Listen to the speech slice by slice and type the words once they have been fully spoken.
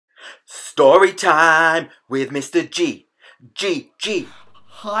Story time with Mr. G. G.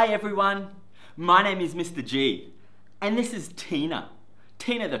 Hi everyone, my name is Mr. G, and this is Tina.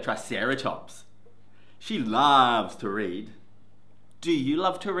 Tina the Triceratops. She loves to read. Do you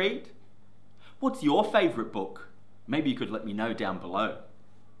love to read? What's your favourite book? Maybe you could let me know down below.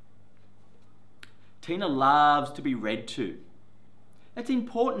 Tina loves to be read to. It's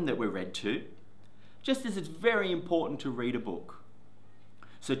important that we're read to, just as it's very important to read a book.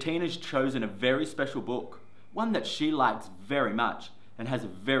 So Tina's chosen a very special book, one that she likes very much and has a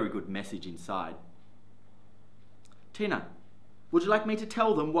very good message inside. Tina, would you like me to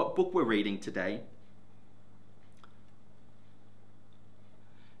tell them what book we're reading today?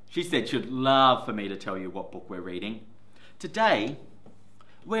 She said she'd love for me to tell you what book we're reading. Today,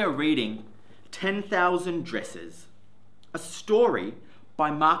 we're reading 10,000 Dresses, a story by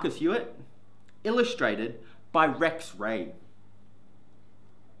Marcus Ewert, illustrated by Rex Ray.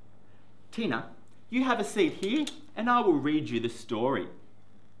 Tina, you have a seat here and I will read you the story.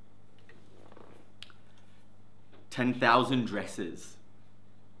 10,000 Dresses.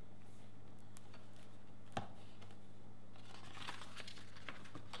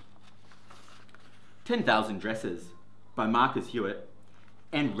 "10,000 Dresses" by Marcus Ewert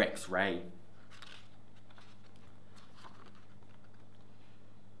and Rex Ray.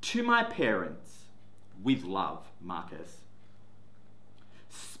 To my parents, with love, Marcus.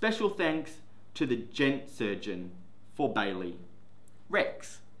 Special thanks to the gent surgeon for Bailey,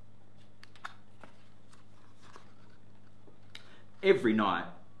 Rex. Every night,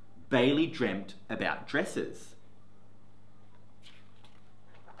 Bailey dreamt about dresses.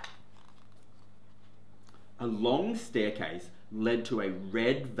 A long staircase led to a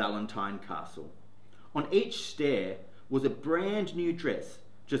red Valentine castle. On each stair was a brand new dress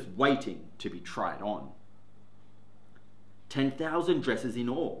just waiting to be tried on. 10,000 dresses in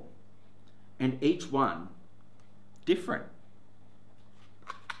all, and each one different.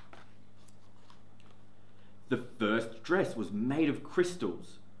 The first dress was made of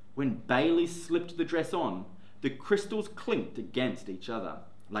crystals. When Bailey slipped the dress on, the crystals clinked against each other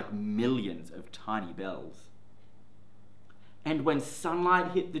like millions of tiny bells. And when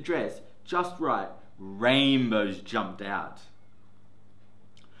sunlight hit the dress just right, rainbows jumped out.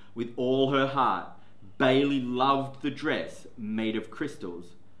 With all her heart, Bailey loved the dress made of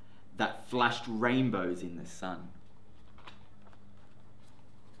crystals that flashed rainbows in the sun.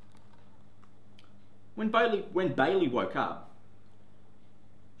 When Bailey woke up,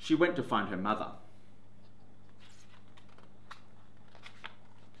 she went to find her mother.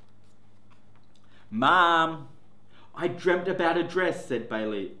 "Mom, I dreamt about a dress," said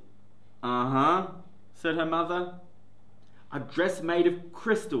Bailey. "Uh-huh," said her mother. "A dress made of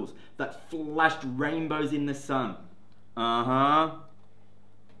crystals that flashed rainbows in the sun." "Uh-huh.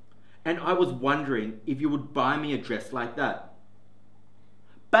 And I was wondering if you would buy me a dress like that."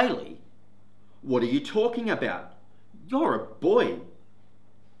 "Bailey, what are you talking about? You're a boy.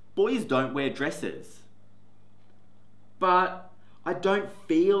 Boys don't wear dresses." "But I don't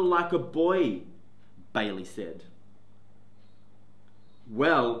feel like a boy," Bailey said.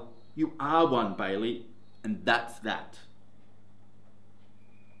 "Well, you are one, Bailey, and that's that.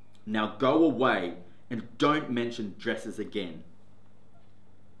 Now go away and don't mention dresses again."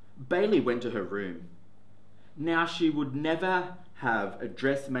 Bailey went to her room. Now she would never have a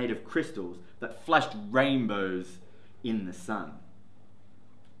dress made of crystals that flashed rainbows in the sun.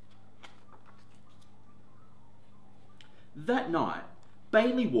 That night,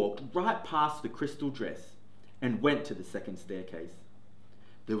 Bailey walked right past the crystal dress and went to the second staircase.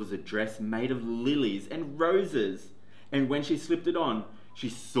 There was a dress made of lilies and roses, and when she slipped it on, she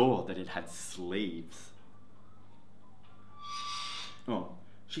saw that it had sleeves.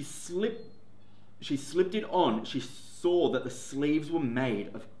 She slipped it on. She saw that the sleeves were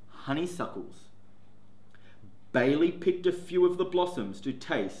made of honeysuckles. Bailey picked a few of the blossoms to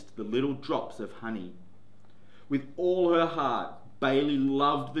taste the little drops of honey. With all her heart, Bailey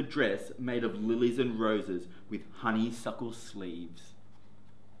loved the dress made of lilies and roses with honeysuckle sleeves.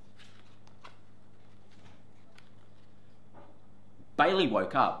 Bailey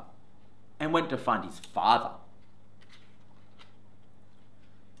woke up and went to find his father.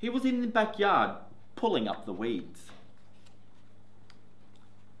 He was in the backyard pulling up the weeds.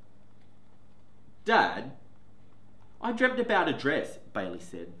 "Dad, I dreamt about a dress," Bailey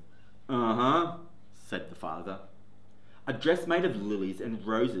said. "Uh-huh," said the father. "A dress made of lilies and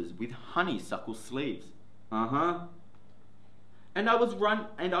roses with honeysuckle sleeves. Uh-huh. And I was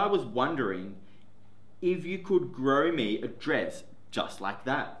wondering if you could grow me a dress just like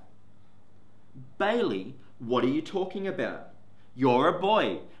that." "Bailey, what are you talking about? You're a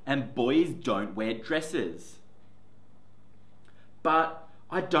boy, and boys don't wear dresses. But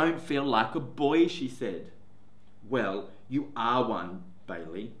I don't feel like a boy, she said. Well, you are one,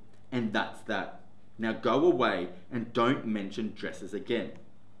 Bailey, and that's that. Now go away and don't mention dresses again.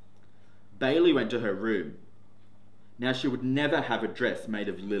 Bailey went to her room. Now she would never have a dress made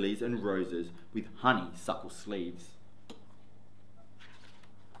of lilies and roses with honeysuckle sleeves.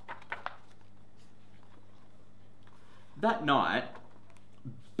 That night,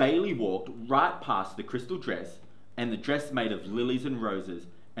 Bailey walked right past the crystal dress and the dress made of lilies and roses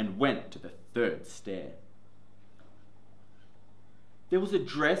and went to the third stair. There was a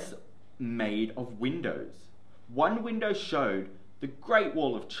dress made of windows. One window showed the Great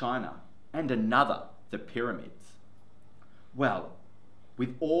Wall of China and another the pyramids. Well,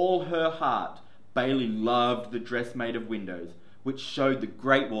 with all her heart, Bailey loved the dress made of windows, which showed the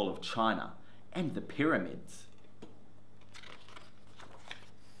Great Wall of China and the pyramids.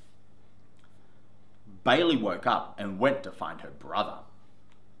 Bailey woke up and went to find her brother.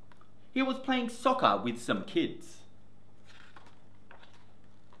 He was playing soccer with some kids.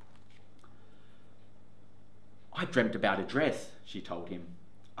 I dreamt about a dress, she told him.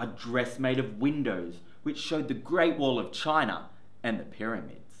 A dress made of windows, which showed the Great Wall of China and the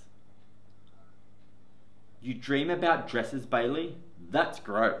pyramids. You dream about dresses, Bailey? That's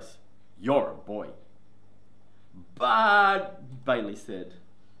gross. You're a boy. But, Bailey said,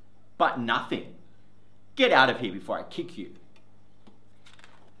 but nothing. Get out of here before I kick you.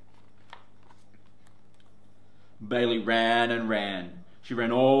 Bailey ran and ran. She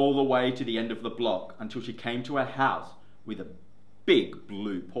ran all the way to the end of the block until she came to a house with a big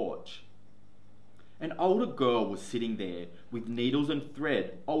blue porch. An older girl was sitting there with needles and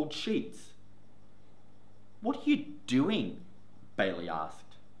thread, old sheets. What are you doing? Bailey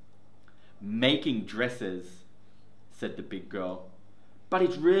asked. Making dresses, said the big girl. But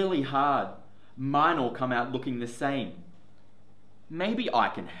it's really hard. Mine all come out looking the same. Maybe I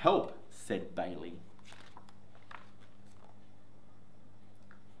can help, said Bailey.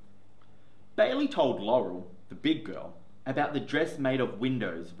 Bailey told Laurel, the big girl, about the dress made of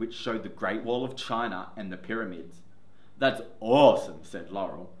windows which showed the Great Wall of China and the pyramids. That's awesome, said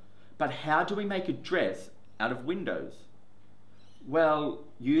Laurel. But how do we make a dress out of windows? Well,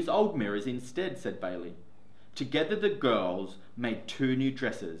 use old mirrors instead, said Bailey. Together the girls made 2 new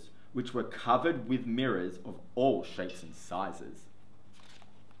dresses, which were covered with mirrors of all shapes and sizes.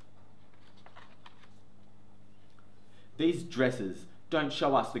 These dresses don't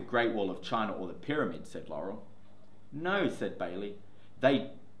show us the Great Wall of China or the pyramids, said Laurel. No, said Bailey.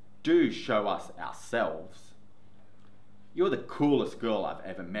 They do show us ourselves. You're the coolest girl I've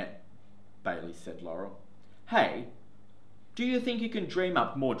ever met, Bailey said Laurel. Hey, do you think you can dream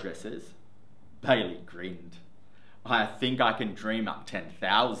up more dresses? Bailey grinned. I think I can dream up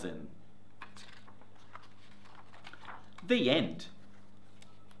 10,000. The end.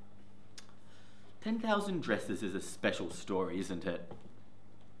 10,000 Dresses is a special story, isn't it?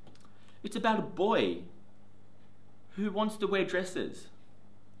 It's about a boy who wants to wear dresses,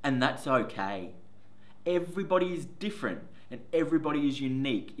 and that's okay. Everybody is different, and everybody is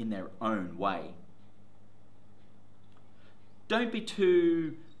unique in their own way. Don't be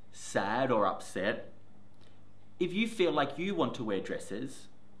too sad or upset. If you feel like you want to wear dresses,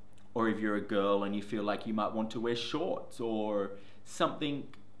 or if you're a girl and you feel like you might want to wear shorts or something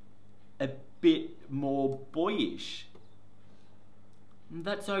a bit more boyish,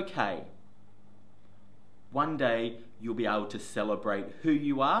 that's okay. One day you'll be able to celebrate who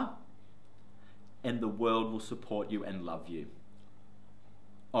you are, and the world will support you and love you.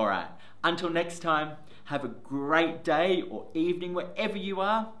 Alright, until next time, have a great day or evening wherever you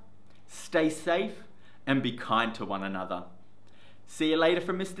are. Stay safe and be kind to one another. See you later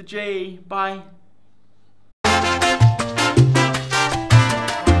from Mr. G. Bye.